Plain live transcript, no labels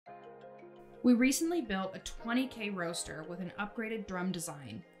We recently built a 20K roaster with an upgraded drum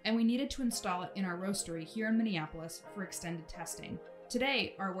design, and we needed to install it in our roastery here in Minneapolis for extended testing.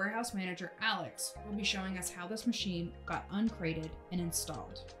 Today, our warehouse manager, Alex, will be showing us how this machine got uncrated and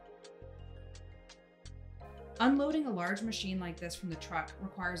installed. Unloading a large machine like this from the truck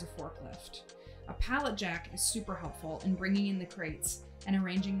requires a forklift. A pallet jack is super helpful in bringing in the crates and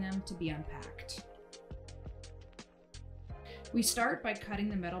arranging them to be unpacked. We start by cutting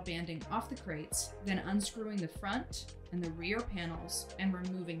the metal banding off the crates, then unscrewing the front and the rear panels and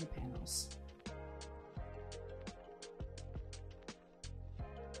removing the panels.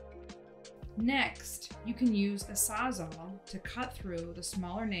 Next, you can use a Sawzall to cut through the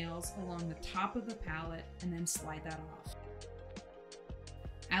smaller nails along the top of the pallet and then slide that off.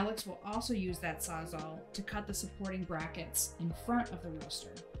 Alex will also use that Sawzall to cut the supporting brackets in front of the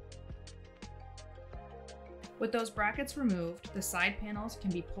roaster. With those brackets removed, the side panels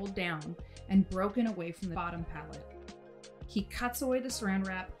can be pulled down and broken away from the bottom pallet. He cuts away the saran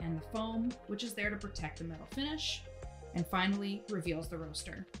wrap and the foam, which is there to protect the metal finish, and finally reveals the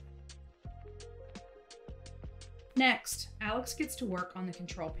roaster. Next, Alex gets to work on the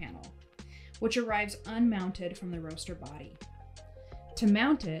control panel, which arrives unmounted from the roaster body. To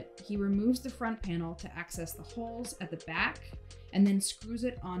mount it, he removes the front panel to access the holes at the back and then screws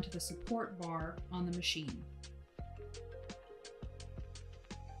it onto the support bar on the machine.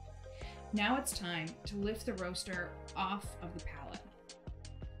 Now it's time to lift the roaster off of the pallet.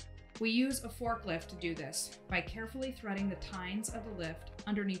 We use a forklift to do this by carefully threading the tines of the lift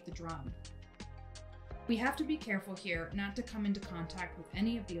underneath the drum. We have to be careful here not to come into contact with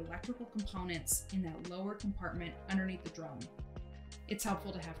any of the electrical components in that lower compartment underneath the drum. It's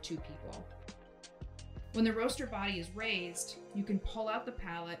helpful to have two people. When the roaster body is raised, you can pull out the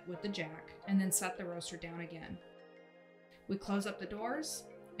pallet with the jack and then set the roaster down again. We close up the doors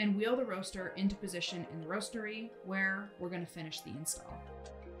and wheel the roaster into position in the roastery where we're going to finish the install.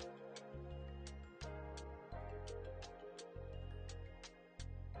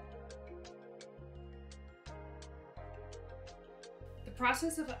 The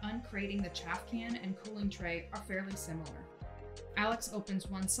process of uncrating the chaff can and cooling tray are fairly similar. Alex opens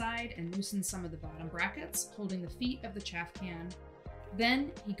one side and loosens some of the bottom brackets, holding the feet of the chaff can.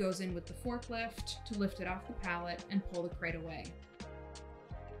 Then he goes in with the forklift to lift it off the pallet and pull the crate away.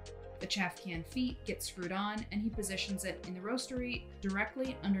 The chaff can feet get screwed on and he positions it in the roastery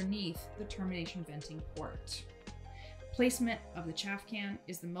directly underneath the termination venting port. Placement of the chaff can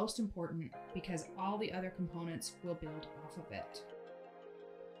is the most important because all the other components will build off of it.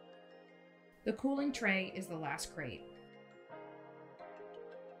 The cooling tray is the last crate.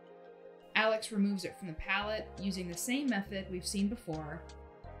 Alex removes it from the pallet using the same method we've seen before,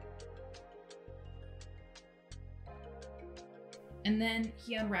 and then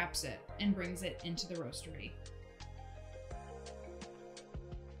he unwraps it and brings it into the roastery.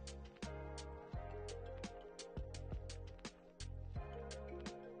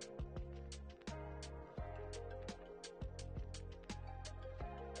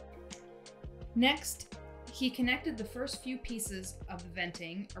 Next, he connected the first few pieces of the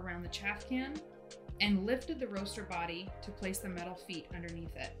venting around the chaff can and lifted the roaster body to place the metal feet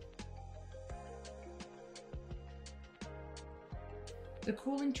underneath it. The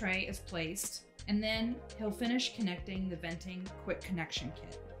cooling tray is placed, and then he'll finish connecting the venting quick connection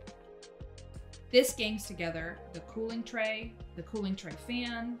kit. This gangs together the cooling tray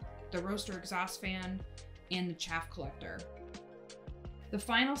fan, the roaster exhaust fan, and the chaff collector. The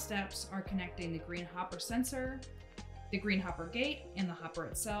final steps are connecting the green hopper sensor, the green hopper gate, and the hopper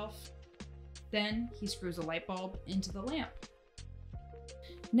itself. Then he screws a light bulb into the lamp.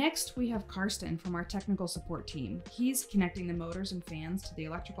 Next, we have Karsten from our technical support team. He's connecting the motors and fans to the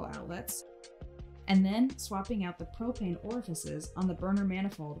electrical outlets, and then swapping out the propane orifices on the burner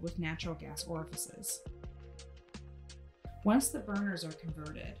manifold with natural gas orifices. Once the burners are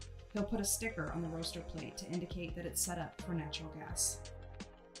converted, he'll put a sticker on the roaster plate to indicate that it's set up for natural gas.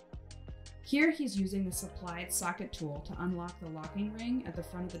 Here he's using the supplied socket tool to unlock the locking ring at the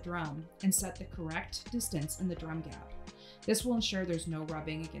front of the drum and set the correct distance in the drum gap. This will ensure there's no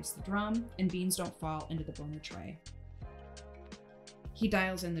rubbing against the drum and beans don't fall into the burner tray. He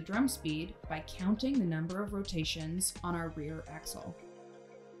dials in the drum speed by counting the number of rotations on our rear axle.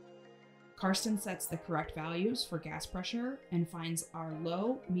 Karsten sets the correct values for gas pressure and finds our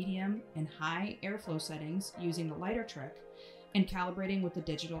low, medium, and high airflow settings using the lighter trick and calibrating with the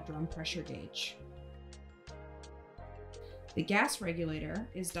digital drum pressure gauge. The gas regulator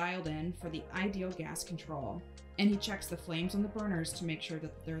is dialed in for the ideal gas control, and he checks the flames on the burners to make sure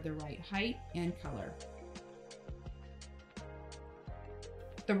that they're the right height and color.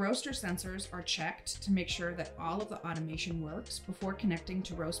 The roaster sensors are checked to make sure that all of the automation works before connecting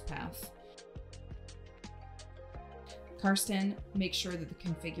to RoastPath. Karsten makes sure that the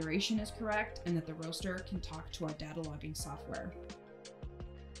configuration is correct and that the roaster can talk to our data logging software.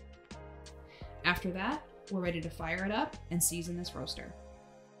 After that, we're ready to fire it up and season this roaster.